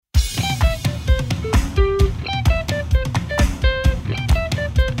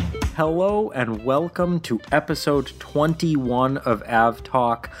Hello and welcome to episode 21 of Av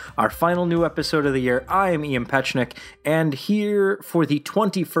Talk, our final new episode of the year. I am Ian Petchnick, and here for the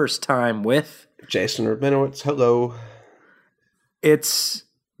 21st time with... Jason Rabinowitz, hello. It's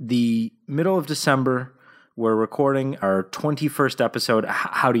the middle of December. We're recording our 21st episode.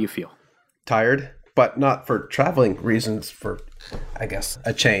 How do you feel? Tired, but not for traveling reasons, for, I guess,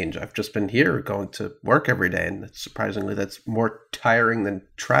 a change. I've just been here going to work every day, and surprisingly, that's more tiring than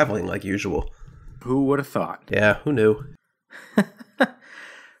traveling like usual. Who would have thought? Yeah, who knew?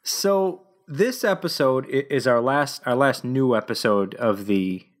 So this episode is our last new episode of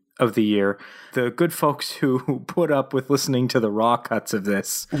the year. The good folks who put up with listening to the raw cuts of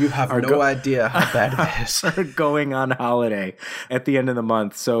this, you have no idea how bad it is, are going on holiday at the end of the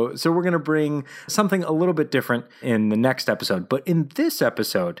month. So we're going to bring something a little bit different in the next episode. But in this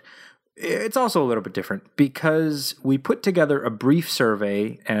episode, it's also a little bit different because we put together a brief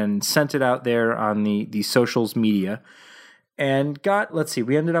survey and sent it out there on the socials media and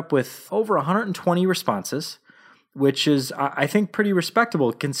we ended up with over 120 responses, which is, I think, pretty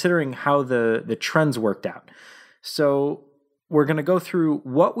respectable considering how the trends worked out. So we're going to go through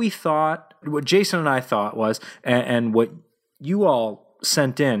what we thought, what Jason and I thought was, and what you all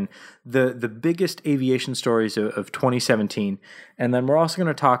sent in, the biggest aviation stories of 2017. And then we're also going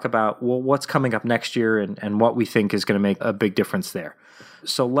to talk about what's coming up next year and what we think is going to make a big difference there.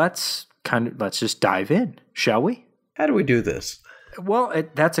 So let's just dive in, shall we? How do we do this? Well,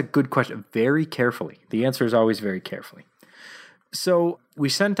 that's a good question. Very carefully. The answer is always very carefully. So we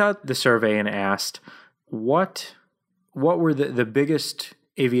sent out the survey and asked what were the biggest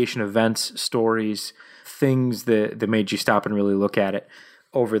aviation events, stories, things that made you stop and really look at it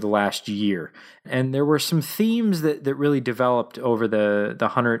over the last year. And there were some themes that really developed over the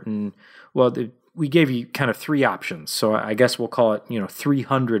 100 and, we gave you kind of three options. So I guess we'll call it,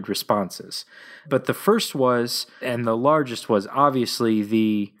 300 responses. But the first was, and the largest was obviously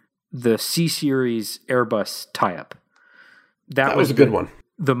the C-Series Airbus tie-up. That was a good one.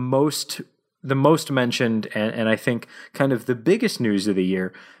 The most mentioned and I think kind of the biggest news of the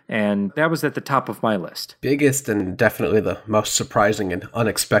year. And that was at the top of my list. Biggest and definitely the most surprising and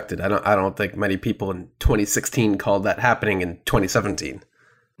unexpected. I don't think many people in 2016 called that happening in 2017.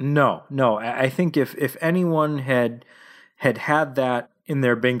 No. I think if anyone had that in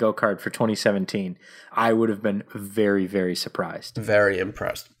their bingo card for 2017, I would have been very, very surprised. Very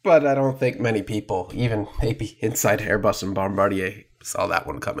impressed. But I don't think many people, even maybe inside Airbus and Bombardier, saw that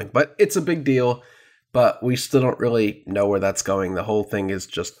one coming. But it's a big deal, but we still don't really know where that's going. The whole thing is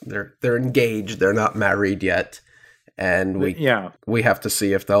just they're engaged. They're not married yet. And we have to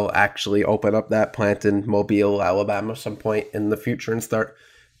see if they'll actually open up that plant in Mobile, Alabama, some point in the future and start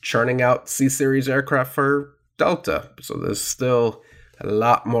churning out C-Series aircraft for Delta. So there's still a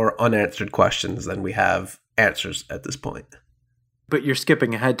lot more unanswered questions than we have answers at this point. But you're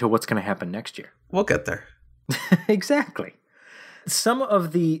skipping ahead to what's going to happen next year. We'll get there. Exactly. Some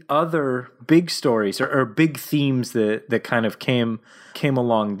of the other big stories or big themes that kind of came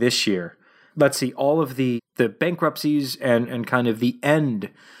along this year. Let's see, all of the bankruptcies and kind of the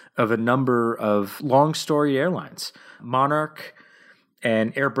end of a number of long-story airlines. Monarch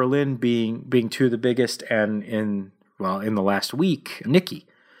and Air Berlin being two of the biggest, and in the last week, Niki,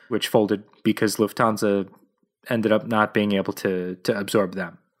 which folded because Lufthansa ended up not being able to absorb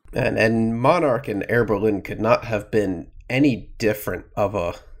them. And Monarch and Air Berlin could not have been any different of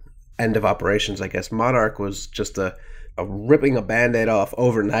a end of operations, I guess. Monarch was just a ripping a Band-Aid off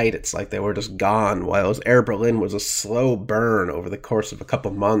overnight. It's like they were just gone, while Air Berlin was a slow burn over the course of a couple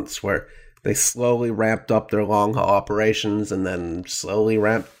months where they slowly ramped up their long-haul operations and then slowly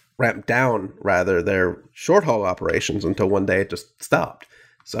ramped down, rather, their short-haul operations until one day it just stopped.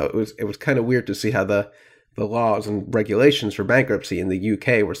 So it was kind of weird to see how the laws and regulations for bankruptcy in the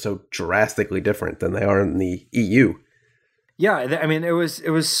UK were so drastically different than they are in the EU. Yeah, I mean, it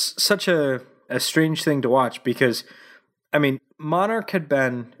was such a strange thing to watch because, I mean, Monarch had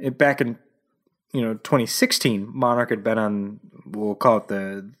been, back in 2016, Monarch had been on, we'll call it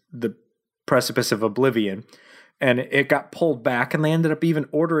the precipice of oblivion, and it got pulled back, and they ended up even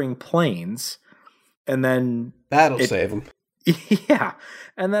ordering planes, and then that'll save them. Yeah,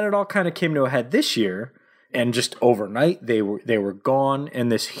 and then it all kind of came to a head this year, and just overnight they were gone, and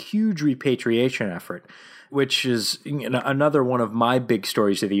this huge repatriation effort, which is another one of my big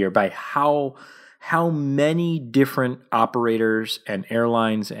stories of the year, by how many different operators and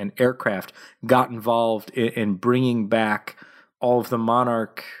airlines and aircraft got involved in bringing back all of the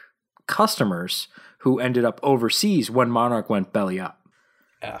Monarch customers who ended up overseas when Monarch went belly up.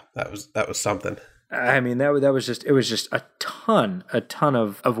 Yeah, that was something. I mean, that was just a ton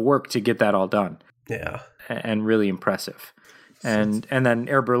of work to get that all done. Yeah. And really impressive. And then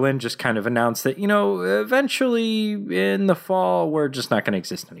Air Berlin just kind of announced that, eventually in the fall, we're just not going to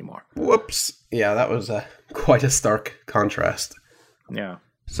exist anymore. Whoops. Yeah, that was quite a stark contrast. Yeah.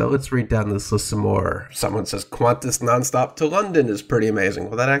 So let's read down this list some more. Someone says Qantas nonstop to London is pretty amazing.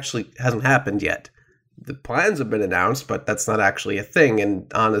 Well, that actually hasn't happened yet. The plans have been announced, but that's not actually a thing.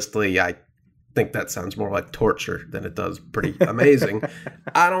 And honestly, I think that sounds more like torture than it does pretty amazing.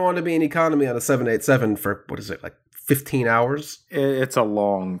 I don't want to be in economy on a 787 for, 15 hours? It's a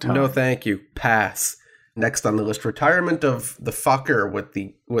long time. No, thank you. Pass. Next on the list, retirement of the Fokker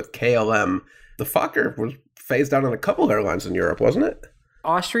with KLM. The Fokker was phased out on a couple airlines in Europe, wasn't it?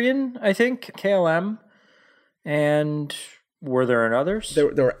 Austrian, I think, KLM, and were there in others? There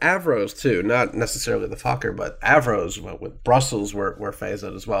were Avros too, not necessarily the Fokker, but Avros with Brussels were phased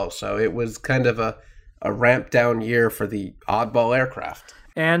out as well. So it was kind of a ramp down year for the oddball aircraft.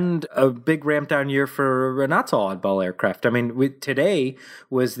 And a big ramp down year for not so oddball aircraft. I mean, today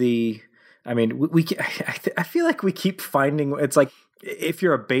was the. I mean, I feel like we keep finding it's like if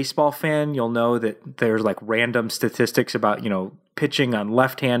you're a baseball fan, you'll know that there's like random statistics about pitching on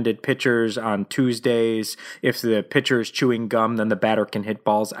left-handed pitchers on Tuesdays. If the pitcher is chewing gum, then the batter can hit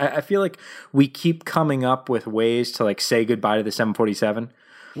balls. I feel like we keep coming up with ways to like say goodbye to the 747.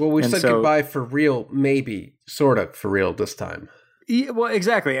 Well, we said goodbye for real, maybe sort of for real this time. Yeah, well,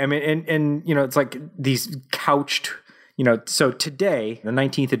 exactly. I mean, and it's like these couched, so today, the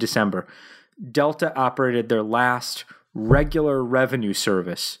 19th of December, Delta operated their last regular revenue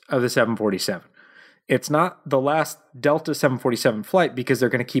service of the 747. It's not the last Delta 747 flight because they're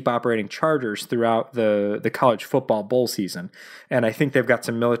going to keep operating charters throughout the college football bowl season. And I think they've got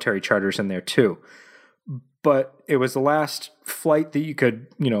some military charters in there too. But it was the last flight that you could,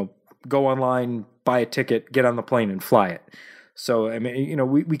 go online, buy a ticket, get on the plane and fly it. So, I mean,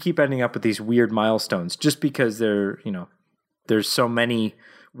 we keep ending up with these weird milestones just because there's so many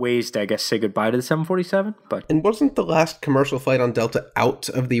ways to, I guess, say goodbye to the 747. And wasn't the last commercial flight on Delta out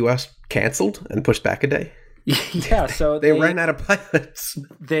of the U.S. canceled and pushed back a day? Yeah, so they ran out of pilots.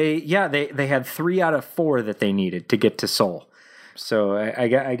 They had 3 out of 4 that they needed to get to Seoul. So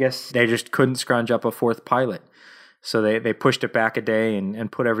I guess they just couldn't scrounge up a 4th pilot. So they pushed it back a day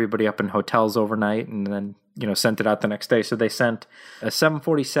and put everybody up in hotels overnight and then, sent it out the next day. So they sent a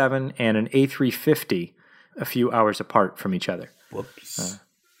 747 and an A350 a few hours apart from each other. Whoops.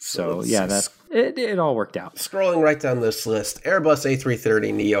 So yeah, it all worked out. Scrolling right down this list, Airbus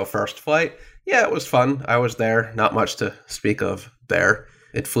A330neo first flight. Yeah, it was fun. I was there. Not much to speak of there.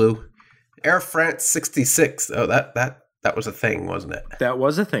 It flew. Air France 66. Oh, that was a thing, wasn't it? That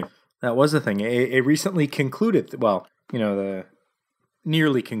was a thing. It recently concluded. Well, the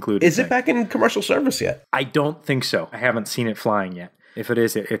nearly concluded. Is it back in commercial service yet? I don't think so. I haven't seen it flying yet. If it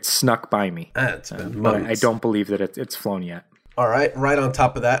is, it snuck by me. It's been months. But I don't believe that it's flown yet. All right, right on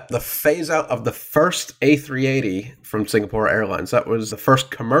top of that, the phase out of the first A380 from Singapore Airlines. That was the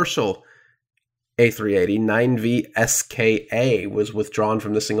first commercial A380. 9V-SKA was withdrawn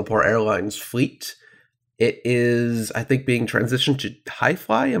from the Singapore Airlines fleet. It is, I think, being transitioned to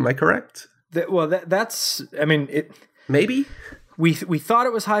Hi-Fly. Am I correct? That's. I mean, it maybe. We thought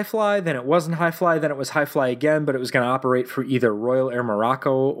it was Hi-Fly, then it wasn't Hi-Fly, then it was Hi-Fly again, but it was going to operate for either Royal Air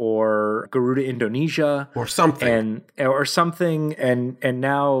Morocco or Garuda Indonesia or something, and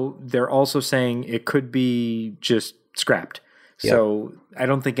now they're also saying it could be just scrapped. Yep. So I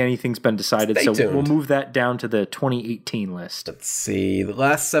don't think anything's been decided. Stay tuned. We'll move that down to the 2018 list. Let's see, the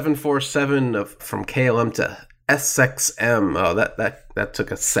last 747 from KLM to SXM. Oh, that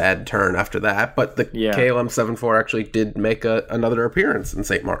took a sad turn after that. But the KLM 74 actually did make another appearance in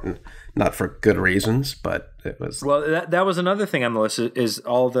St. Martin. Not for good reasons, but it was... Well, that was another thing on the list is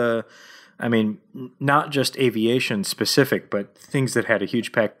all the... I mean, not just aviation specific, but things that had a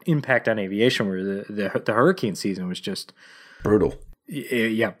huge impact on aviation where the hurricane season was just... brutal.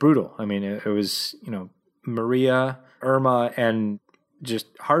 Yeah, brutal. I mean, it was, Maria, Irma, and... just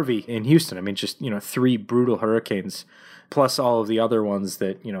Harvey in Houston. I mean, just, 3 brutal hurricanes, plus all of the other ones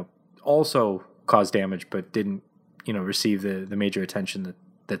that, also caused damage, but didn't, receive the major attention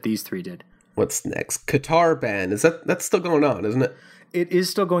that these 3 did. What's next? Qatar ban. That's still going on, isn't it? It is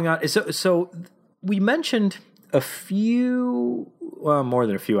still going on. So we mentioned more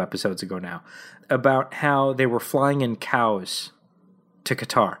than a few episodes ago now, about how they were flying in cows to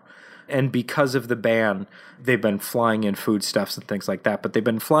Qatar. And because of the ban, they've been flying in foodstuffs and things like that. But they've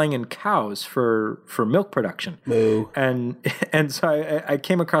been flying in cows for milk production. Moo. And so I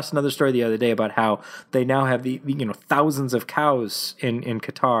came across another story the other day about how they now have the thousands of cows in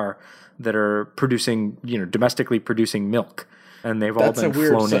Qatar that are producing, domestically producing milk. And they've all been flown in. That's a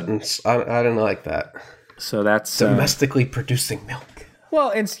weird sentence. I don't like that. So that's domestically producing milk.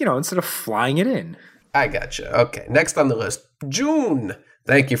 Well, it's, instead of flying it in. I gotcha. Okay, next on the list, June.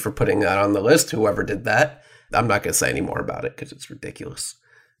 Thank you for putting that on the list, whoever did that. I'm not going to say any more about it because it's ridiculous.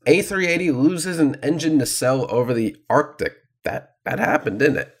 A380 loses an engine nacelle over the Arctic. That happened,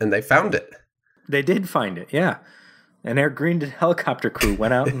 didn't it? And they found it. They did find it, yeah. An Air Green helicopter crew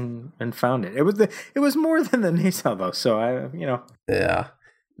went out and found it. It was more than the nacelle, though, so Yeah.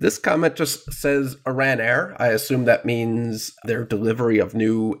 This comment just says Iran Air. I assume that means their delivery of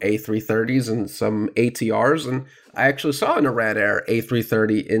new A330s and some ATRs. And I actually saw an Iran Air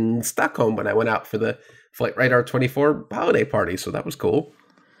A330 in Stockholm when I went out for the Flight Radar 24 holiday party. So that was cool.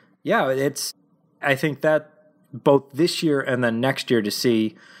 Yeah, I think that both this year and then next year to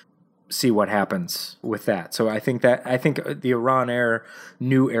see what happens with that. So I think the Iran Air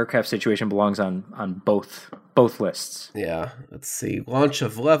new aircraft situation belongs on both lists. Yeah. Let's see. Launch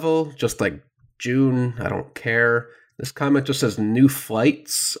of Level, just like June. I don't care. This comment just says new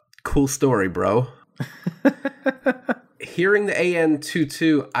flights. Cool story, bro. Hearing the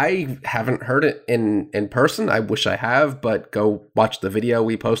AN22, I haven't heard it in person. I wish I have, but go watch the video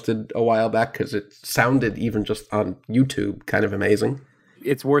we posted a while back because it sounded, even just on YouTube, kind of amazing.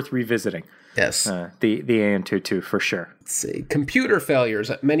 It's worth revisiting. Yes. The AN22 for sure. Let's see. Computer failures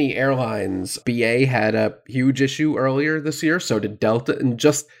at many airlines. BA had a huge issue earlier this year, so did Delta. And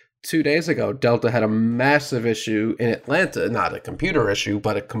just 2 days ago, Delta had a massive issue in Atlanta. Not a computer issue,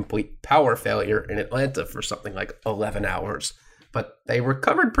 but a complete power failure in Atlanta for something like 11 hours. But they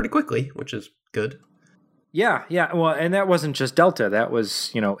recovered pretty quickly, which is good. Yeah. Well, and that wasn't just Delta. That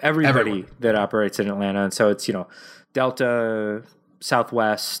was, everybody that operates in Atlanta. And so it's, Delta,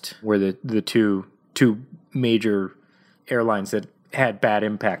 Southwest were the two major airlines that had bad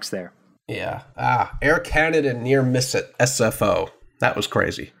impacts there. Yeah. Air Canada near miss at SFO. That was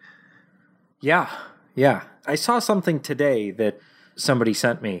crazy. Yeah. I saw something today that somebody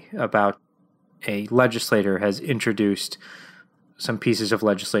sent me about a legislator has introduced some pieces of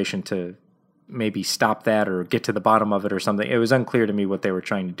legislation to maybe stop that or get to the bottom of it or something. It was unclear to me what they were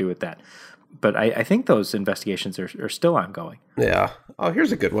trying to do with that. But I think those investigations are still ongoing. Yeah. Oh,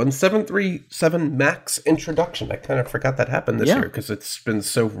 here's a good one. 737 MAX introduction. I kind of forgot that happened this year because it's been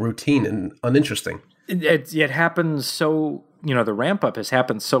so routine and uninteresting. It happens so, the ramp up has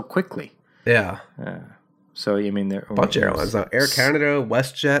happened so quickly. Yeah. So, I mean, there a bunch of airlines now. Air Canada,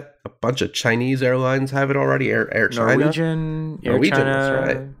 WestJet, a bunch of Chinese airlines have it already. Air China. Norwegian, China,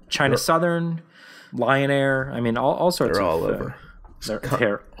 that's right. China Southern, Lion Air. I mean, all sorts of. They're all over.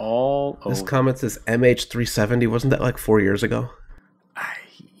 They're all over. This comment says MH370. Wasn't that like 4 years ago?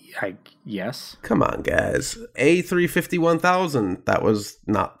 Yes. Come on, guys. A350-1000. That was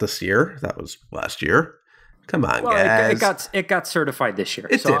not this year. That was last year. Come on, guys. It got certified this year.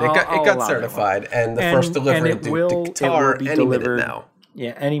 It did. It got certified, and the first delivery to Qatar any minute now.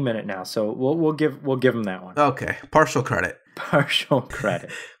 Yeah, any minute now. So we'll give them that one. Okay, partial credit.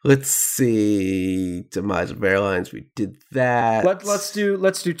 Let's see. Demise of airlines. We did that. Let's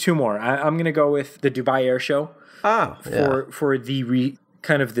do two more. I'm going to go with the Dubai Air Show. For the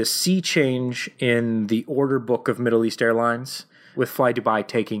kind of the sea change in the order book of Middle East airlines, with Fly Dubai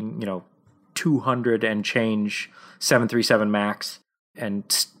taking 200 and change 737 MAX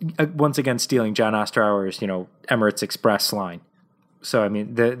and once again stealing John Ostrauer's Emirates Express line. So I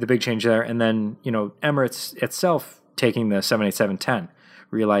mean the big change there, and then Emirates itself taking the 787-10,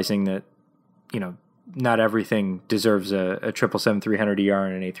 realizing that not everything deserves a 777-300ER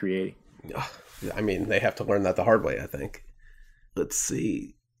and an A380. I mean, they have to learn that the hard way, I think. Let's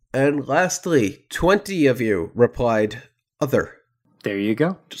see. And lastly, 20 of you replied other. There you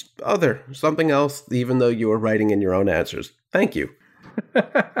go. Just other. Something else, even though you were writing in your own answers. Thank you.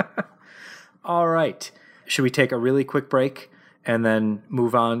 All right. Should we take a really quick break and then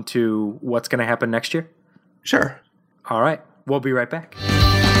move on to what's going to happen next year? Sure. All right. We'll be right back.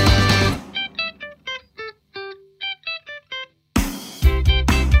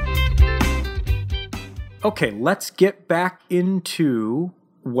 Okay, let's get back into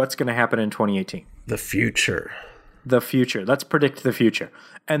what's going to happen in 2018. The future. Let's predict the future.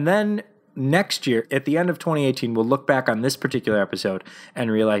 And then next year, at the end of 2018, we'll look back on this particular episode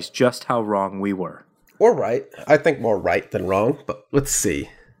and realize just how wrong we were. Or right. I think more right than wrong, but let's see.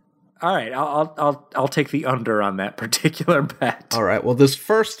 All right, I'll take the under on that particular bet. All right. Well, this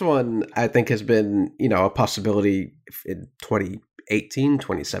first one I think has been, a possibility in 2018,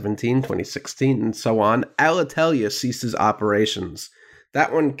 2017, 2016, and so on. Alitalia ceases operations.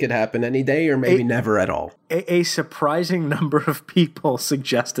 That one could happen any day or maybe never at all. A surprising number of people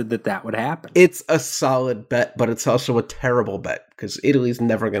suggested that would happen. It's a solid bet, but it's also a terrible bet because Italy's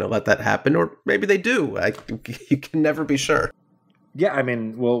never going to let that happen, or maybe they do. You can never be sure. Yeah, I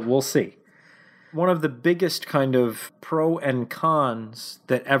mean, we'll see. One of the biggest kind of pro and cons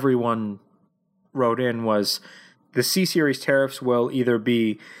that everyone wrote in was the C-Series tariffs will either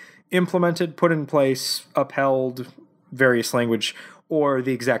be implemented, put in place, upheld, various language, or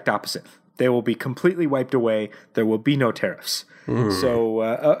the exact opposite. They will be completely wiped away. There will be no tariffs. So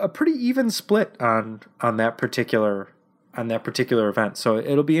a pretty even split on that particular event. So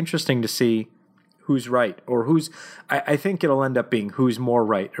it'll be interesting to see who's right or who's. I think it'll end up being who's more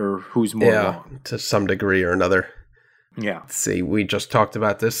right or who's more wrong to some degree or another. Yeah. Let's see, we just talked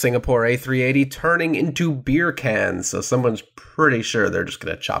about this Singapore A380 turning into beer cans. So someone's pretty sure they're just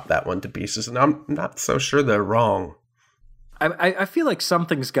going to chop that one to pieces, and I'm not so sure they're wrong. I feel like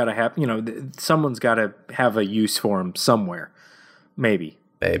something's got to happen. Someone's got to have a use for them somewhere. Maybe.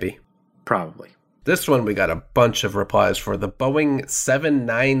 Probably. This one we got a bunch of replies for. The Boeing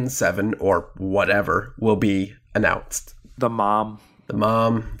 797 or whatever will be announced. The mom,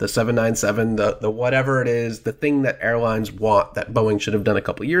 the 797, the whatever it is, the thing that airlines want that Boeing should have done a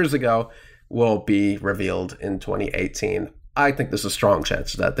couple years ago will be revealed in 2018. I think there's a strong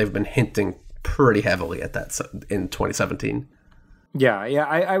chance of that. They've been hinting pretty heavily at that in 2017. Yeah,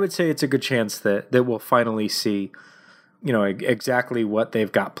 I would say it's a good chance that we'll finally see, exactly what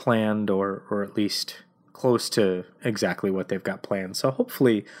they've got planned, or at least close to exactly what they've got planned. So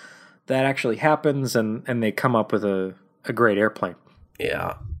hopefully that actually happens and they come up with a great airplane.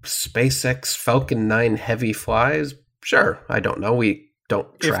 Yeah. SpaceX Falcon 9 Heavy flies? Sure. I don't know. We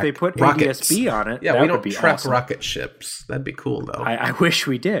don't track if they put rockets. ADS-B on it, yeah, that we don't would be track awesome. rocket ships. That'd be cool, though. I wish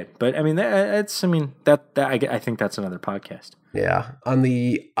we did, but I think that's another podcast. Yeah. On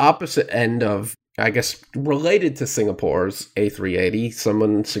the opposite end of, I guess, related to Singapore's A380,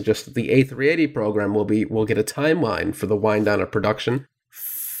 someone suggested the A380 program will get a timeline for the wind down of production.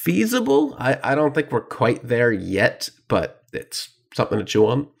 Feasible? I don't think we're quite there yet, but it's something to chew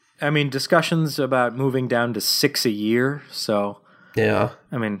on. I mean, discussions about moving down to 6 a year, so... Yeah.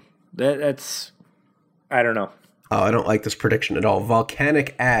 I mean, that's... I don't know. Oh, I don't like this prediction at all.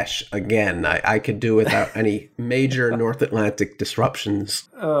 Volcanic ash again. I could do without any major North Atlantic disruptions.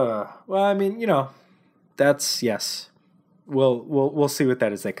 Well, I mean, that's... Yes. We'll see what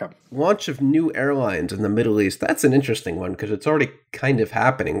that is as they come. Launch of new airlines in the Middle East. That's an interesting one because it's already kind of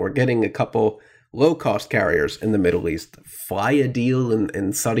happening. We're getting a couple low-cost carriers in the Middle East. Fly a deal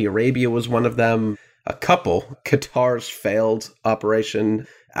in Saudi Arabia was one of them. A couple. Qatar's failed operation.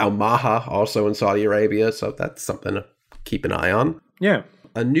 Al Maha also in Saudi Arabia. So that's something to keep an eye on. Yeah.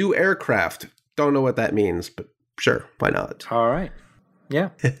 A new aircraft. Don't know what that means, but sure, why not? All right. Yeah.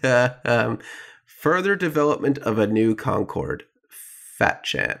 Further development of a new Concorde. Fat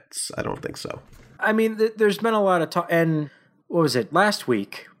chance. I don't think so. I mean, there's been a lot of talk. And what was it? Last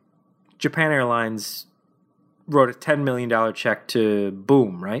week, Japan Airlines wrote a $10 million check to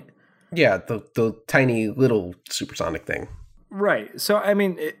Boom, right? Yeah, the tiny little supersonic thing. Right. So, I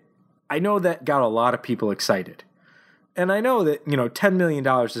mean, I know that got a lot of people excited. And I know that, $10 million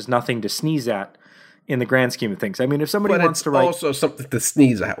is nothing to sneeze at in the grand scheme of things. I mean, if somebody wants to write... But it's also something to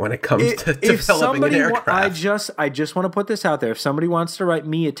sneeze at when it comes to developing an aircraft. I just want to put this out there. If somebody wants to write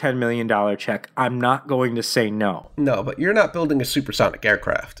me a $10 million check, I'm not going to say no. No, but you're not building a supersonic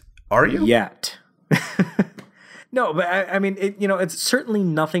aircraft, are you? Yet. No, but I mean, it's certainly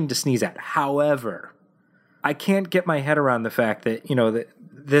nothing to sneeze at. However, I can't get my head around the fact that, that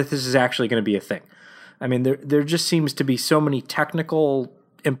this is actually going to be a thing. I mean, there just seems to be so many technical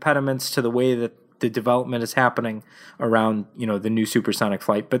impediments to the way that the development is happening around, the new supersonic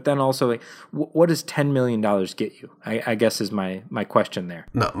flight. But then also, like, what does $10 million get you? I guess is my question there.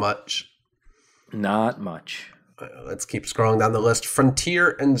 Not much. Not much. Let's keep scrolling down the list.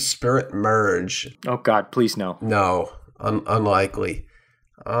 Frontier and Spirit merge. Oh, God, please no. No, unlikely.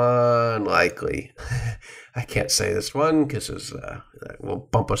 Unlikely. I can't say this one because that will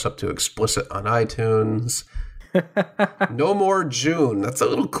bump us up to explicit on iTunes. No more June. That's a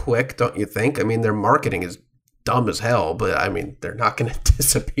little quick, don't you think? I mean, their marketing is dumb as hell, but I mean, they're not going to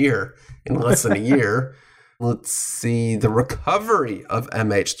disappear in less than a year. Let's see. The recovery of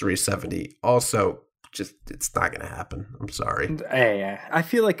MH370 also just, it's not going to happen. I'm sorry. Hey, I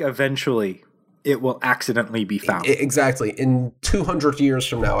feel like eventually it will accidentally be found. Exactly. In 200 years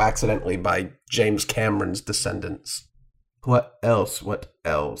from now, accidentally by James Cameron's descendants. What else?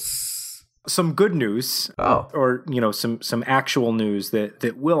 Some good news. Oh. Or, some actual news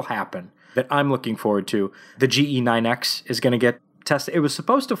that will happen that I'm looking forward to. The GE9X is going to get tested. It was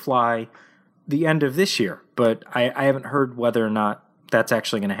supposed to fly the end of this year, but I haven't heard whether or not that's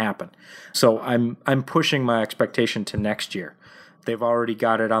actually going to happen. So I'm pushing my expectation to next year. They've already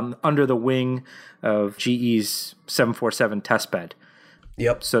got it under the wing of GE's 747 testbed.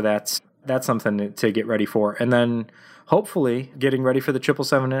 Yep. So that's something to get ready for. And then hopefully getting ready for the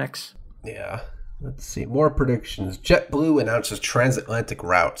 777X. Yeah. Let's see. More predictions. JetBlue announces transatlantic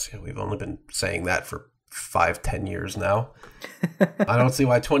routes. We've only been saying that for 5-10 years now. I don't see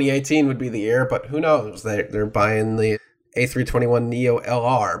why 2018 would be the year, but who knows? They're buying the A321neo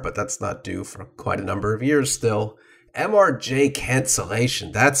LR, but that's not due for quite a number of years still. MRJ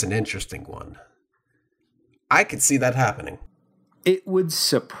cancellation. That's an interesting one. I could see that happening. It would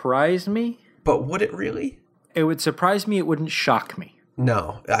surprise me. But would it really? It would surprise me. It wouldn't shock me.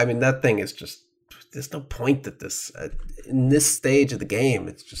 No. I mean, that thing is just... There's no point at this... in this stage of the game,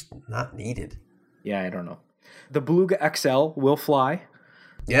 it's just not needed. Yeah, I don't know. The Beluga XL will fly.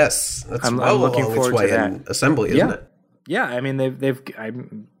 Yes. That's I'm well looking along its forward to way that. in assembly, isn't it? Yeah, I mean, they've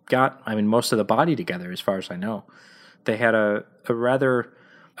got most of the body together, as far as I know. They had a rather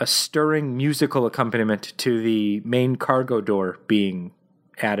stirring musical accompaniment to the main cargo door being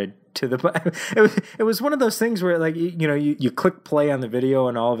added to the... It was one of those things where, like, you click play on the video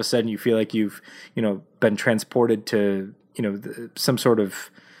and all of a sudden you feel like you've, been transported to, some sort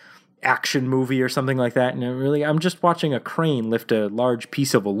of action movie or something like that. And really, I'm just watching a crane lift a large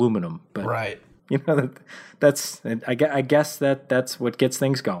piece of aluminum. But, right. I guess that's what gets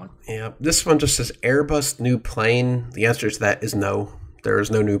things going. Yeah. This one just says Airbus new plane. The answer to that is no. There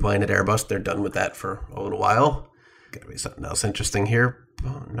is no new plane at Airbus. They're done with that for a little while. Gotta be something else interesting here.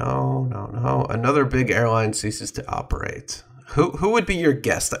 Oh, no. Another big airline ceases to operate. Who would be your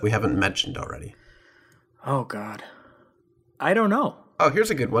guess that we haven't mentioned already? Oh, God. I don't know. Oh, here's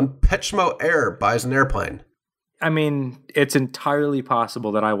a good one. Petchmo Air buys an airplane. I mean, it's entirely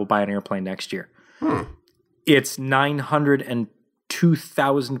possible that I will buy an airplane next year. It's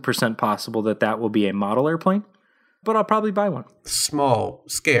 902,000% possible that will be a model airplane, but I'll probably buy one. Small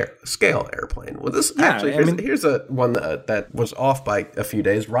scale airplane. Well, this here's a one that was off by a few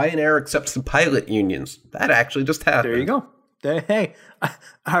days. Ryanair accepts the pilot unions. That actually just happened. There you go. Hey,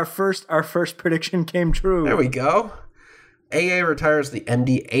 our first prediction came true. There we go. AA retires the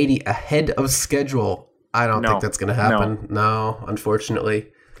MD-80 ahead of schedule. I don't think that's going to happen. No,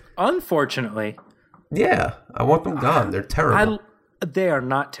 unfortunately. Unfortunately. Yeah, I want them gone. They're terrible. They are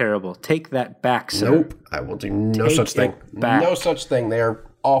not terrible. Take that back, sir. Nope, I will do no such thing. No such thing. They are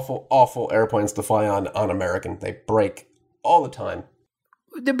awful, awful airplanes to fly on American. They break all the time.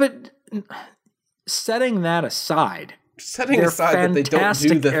 But setting that aside... that they don't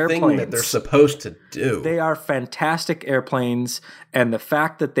do the airplanes. Thing that they're supposed to do. They are fantastic airplanes, and the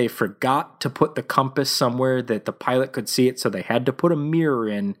fact that they forgot to put the compass somewhere that the pilot could see it, so they had to put a mirror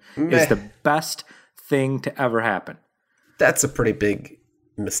in, is the best thing to ever happen. That's a pretty big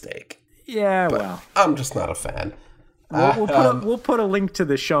mistake. Yeah, well. I'm just not a fan. We'll put a link to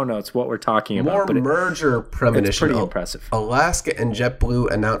the show notes, what we're talking about. More merger premonition. It's pretty impressive. Alaska and JetBlue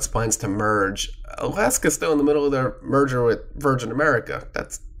announced plans to merge. Alaska's still in the middle of their merger with Virgin America.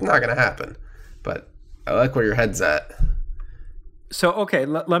 That's not going to happen. But I like where your head's at. So, okay,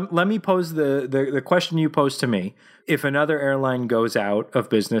 let me pose the question you posed to me. If another airline goes out of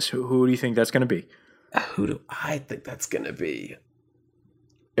business, who do you think that's going to be? Who do I think that's going to be?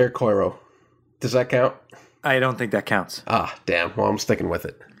 Air Coiro. Does that count? I don't think that counts. Ah, damn. Well, I'm sticking with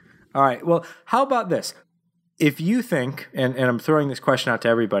it. All right. Well, how about this? If you think, and I'm throwing this question out to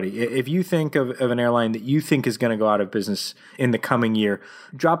everybody, if you think of an airline that you think is going to go out of business in the coming year,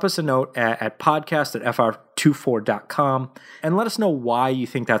 drop us a note at podcast@fr24.com and let us know why you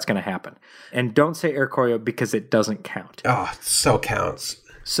think that's going to happen. And don't say Air Corio because it doesn't count. Oh, it so counts.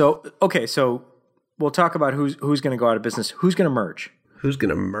 So, okay, so we'll talk about who's going to go out of business. Who's going to merge? Who's going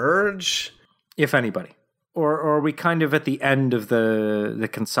to merge? If anybody. Or are we kind of at the end of the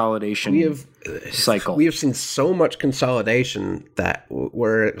consolidation cycle? We have seen so much consolidation that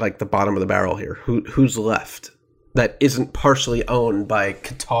we're at like the bottom of the barrel here. Who's left that isn't partially owned by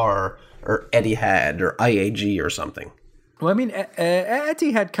Qatar or Etihad or IAG or something? Well, I mean,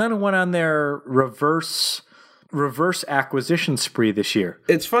 Etihad kind of went on their reverse reverse acquisition spree this year.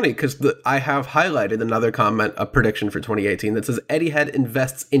 It's funny because I have highlighted another comment, a prediction for 2018 that says Etihad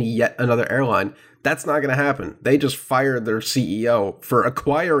invests in yet another airline. That's not going to happen. They just fired their CEO for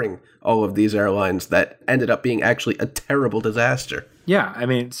acquiring all of these airlines that ended up being actually a terrible disaster. Yeah, I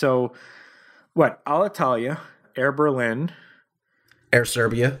mean, so what? Alitalia, Air Berlin, Air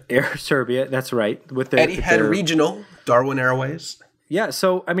Serbia, that's right. With Etihad Regional, Darwin Airways. Yeah,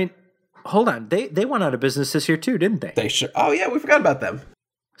 so, I mean, hold on. They went out of business this year too, didn't they? They sure. Oh, yeah, we forgot about them.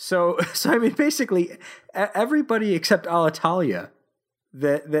 So I mean, basically, everybody except Alitalia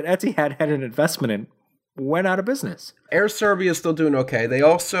that Etihad had an investment in went out of business. Air Serbia is still doing okay. They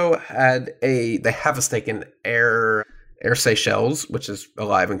also have a stake in Air Seychelles, which is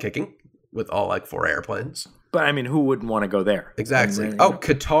alive and kicking with all like 4 airplanes. But I mean, who wouldn't want to go there? Exactly.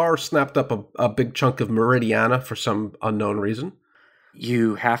 Qatar snapped up a big chunk of Meridiana for some unknown reason.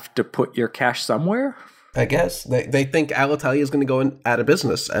 You have to put your cash somewhere? I guess. They think Alitalia is going to go out of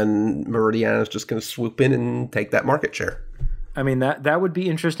business and Meridiana is just going to swoop in and take that market share. I mean, that would be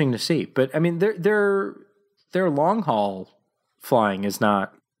interesting to see. But I mean, their long haul flying is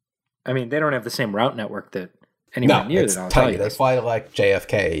not. I mean, they don't have the same route network that anyone near that. I'll tell you. They fly to like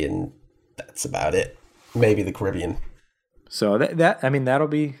JFK, and that's about it. Maybe the Caribbean. So that'll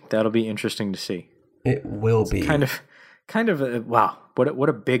be interesting to see. It will be kind of a, wow. What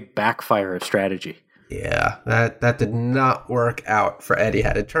a big backfire of strategy. Yeah, that did not work out for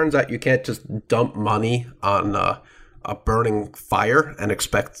Etihad. It turns out you can't just dump money on a burning fire and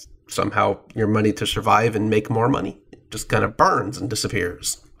expect somehow your money to survive and make more money. It just kind of burns and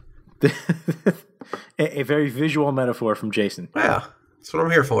disappears. A very visual metaphor from Jason. Yeah, that's what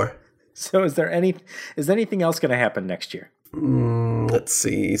I'm here for. So is anything else going to happen next year? Let's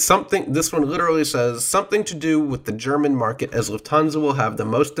see. This one literally says something to do with the German market, as Lufthansa will have the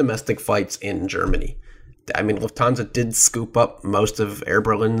most domestic flights in Germany. I mean, Lufthansa did scoop up most of Air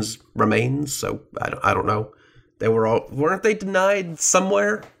Berlin's remains, so I don't know. Weren't they denied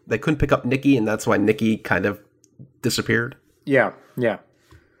somewhere? They couldn't pick up Nikki, and that's why Nikki kind of disappeared. Yeah.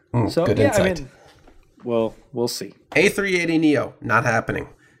 So good insight. I mean, well, we'll see. A380neo, not happening.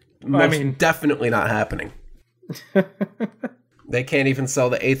 Definitely not happening. They can't even sell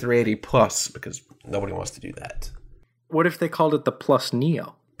the A380 Plus because nobody wants to do that. What if they called it the Plus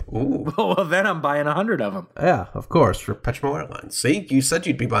Neo? Ooh. Well, then I'm buying 100 of them. Yeah, of course, for Petro Airlines. See, you said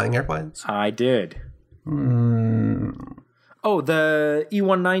you'd be buying airplanes. I did. Oh, the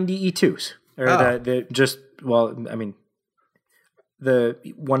E190 E2s. Or the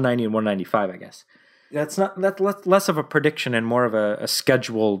 190 and 195, I guess. That's less of a prediction and more of a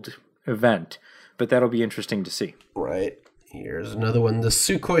scheduled event. But that'll be interesting to see. Right. Here's another one. The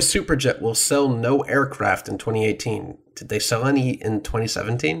Sukhoi Superjet will sell no aircraft in 2018. Did they sell any in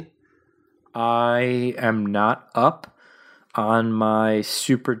 2017? I am not up on my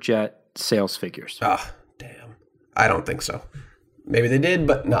Superjet sales figures. Ah, damn. I don't think so. Maybe they did,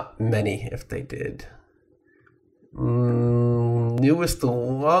 but not many if they did. Newest,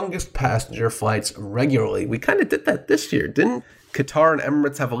 longest passenger flights regularly. We kind of did that this year, didn't Qatar and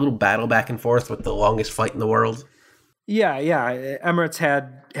Emirates have a little battle back and forth with the longest flight in the world? Yeah. Emirates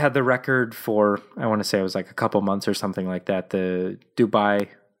had the record for, I want to say it was like a couple months or something like that, the Dubai,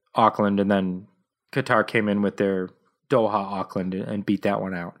 Auckland, and then Qatar came in with their Doha, Auckland, and beat that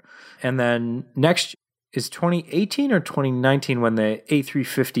one out. And then next is 2018 or 2019 when the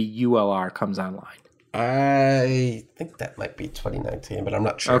A350 ULR comes online. I think that might be 2019, but I'm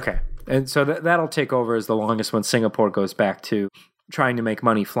not sure. Okay. And so that'll take over as the longest when Singapore goes back to trying to make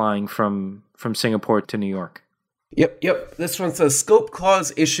money flying from Singapore to New York. Yep. This one says scope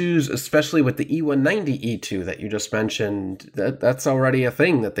clause issues, especially with the E190 E2 that you just mentioned. That's already a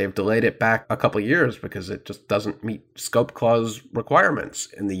thing that they've delayed it back a couple of years because it just doesn't meet scope clause requirements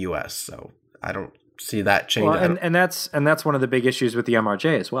in the U.S. So I don't see that changing. Well, and that's one of the big issues with the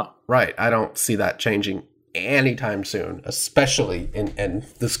MRJ as well. Right. I don't see that changing anytime soon, especially in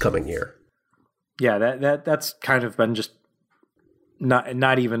this coming year. Yeah, that's kind of been just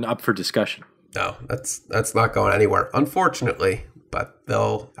not even up for discussion. No, that's not going anywhere, unfortunately. But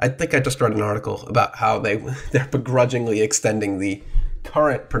I think I just read an article about how they're begrudgingly extending the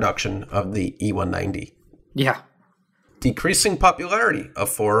current production of the E190. Yeah. Decreasing popularity of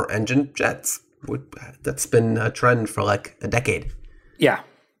 4-engine jets. That's been a trend for like a decade. Yeah.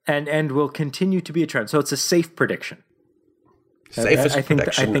 And will continue to be a trend. So it's a safe prediction. Safest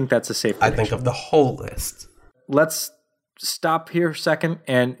prediction. I think that's a safe prediction. I think of the whole list. Let's stop here a second.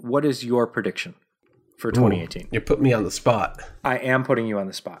 And what is your prediction for 2018? You put me on the spot. I am putting you on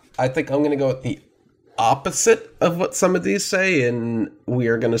the spot. I think I'm going to go with the opposite of what some of these say, and we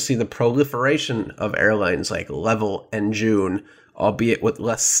are going to see the proliferation of airlines like Level and Joon, albeit with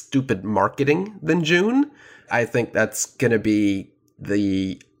less stupid marketing than Joon. I think that's going to be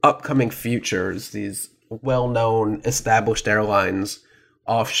the upcoming futures, these well-known established airlines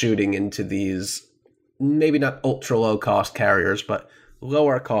offshooting into these maybe not ultra low-cost carriers, but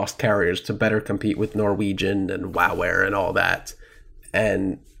lower-cost carriers to better compete with Norwegian and WoW Air and all that.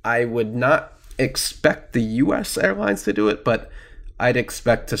 And I would not expect the U.S. airlines to do it, but I'd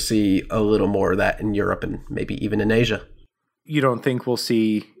expect to see a little more of that in Europe and maybe even in Asia. You don't think we'll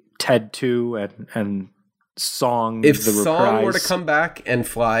see TED 2 and Song if the Song reprise were to come back and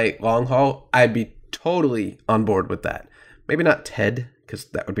fly long haul, I'd be totally on board with that. Maybe not TED, because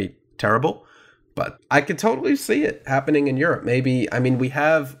that would be terrible, but I could totally see it happening in Europe. Maybe, I mean, we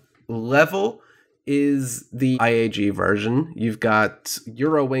have Level is the IAG version. You've got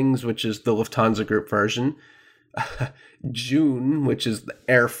Eurowings, which is the Lufthansa Group version. Joon, which is the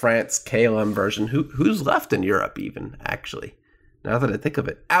Air France KLM version. Who's left in Europe even, actually? Now that I think of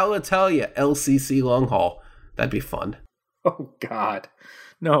it. Alitalia LCC long haul. That'd be fun. Oh, God.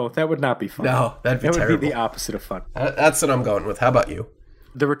 No, that would not be fun. No, that'd be terrible. That would be terrible. the opposite of fun. That's what I'm going with. How about you?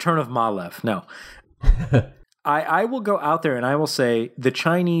 The return of Malev. No. I will go out there and I will say the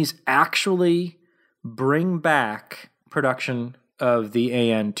Chinese actually bring back production of the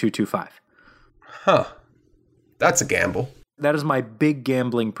AN225. Huh. That's a gamble. That is my big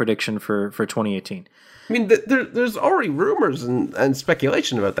gambling prediction for 2018. I mean, there's already rumors and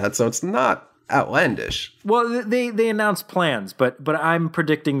speculation about that, so it's not outlandish. Well, they announced plans, but I'm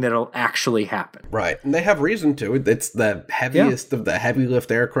predicting that it'll actually happen. Right, and they have reason to. It's the heaviest of the heavy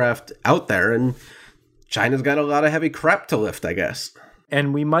lift aircraft out there, and China's got a lot of heavy crap to lift, I guess.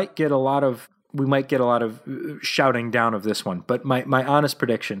 And we might get a lot of shouting down of this one, but my honest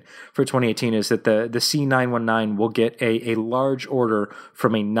prediction for 2018 is that the C919 will get a large order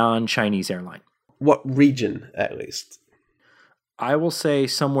from a non-Chinese airline. What region, at least? I will say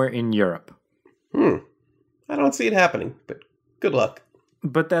somewhere in Europe. I don't see it happening, but good luck.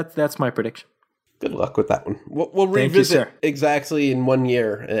 But that's my prediction. Good luck with that one. We'll revisit exactly in 1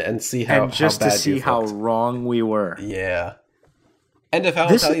 year and see how and just how bad to see how wrong we were. Yeah. And if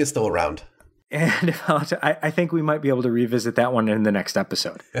Alitalia is still around. And if I think we might be able to revisit that one in the next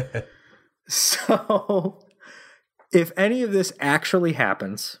episode. So, if any of this actually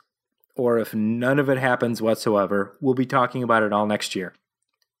happens, or if none of it happens whatsoever, we'll be talking about it all next year.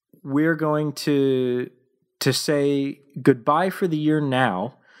 We're going to say goodbye for the year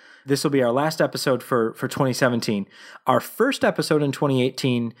now. This will be our last episode for 2017. Our first episode in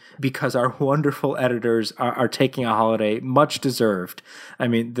 2018, because our wonderful editors are taking a holiday, much deserved. I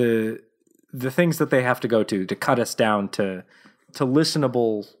mean, the things that they have to go to cut us down to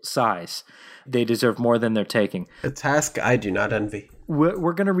listenable size, they deserve more than they're taking. A task I do not envy.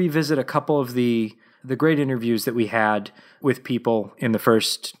 We're going to revisit a couple of the great interviews that we had with people in the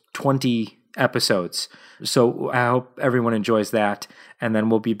first 20 episodes. So I hope everyone enjoys that. And then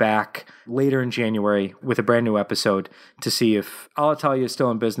we'll be back later in January with a brand new episode to see if Alitalia is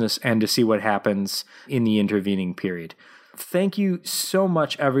still in business and to see what happens in the intervening period. Thank you so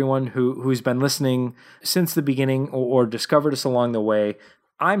much, everyone who's been listening since the beginning or discovered us along the way.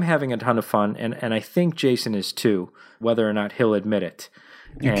 I'm having a ton of fun, and I think Jason is too, whether or not he'll admit it.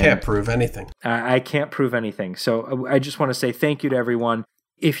 You can't prove anything. I can't prove anything. So I just want to say thank you to everyone.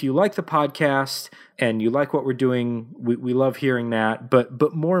 If you like the podcast and you like what we're doing, we love hearing that.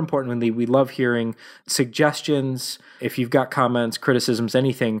 But more importantly, we love hearing suggestions. If you've got comments, criticisms,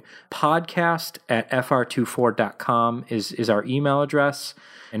 anything, podcast@fr24.com is our email address,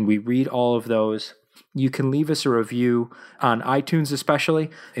 and we read all of those. You can leave us a review on iTunes,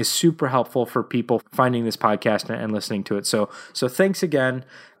 especially. Is super helpful for people finding this podcast and listening to it. So thanks again.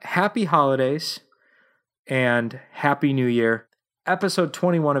 Happy holidays and Happy New Year. Episode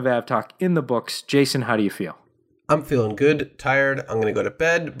 21 of AvTalk in the books. Jason, how do you feel? I'm feeling good, tired. I'm going to go to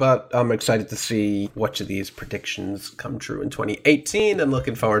bed, but I'm excited to see which of these predictions come true in 2018 and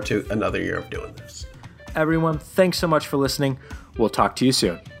looking forward to another year of doing this. Everyone, thanks so much for listening. We'll talk to you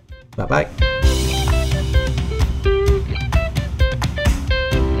soon. Bye-bye.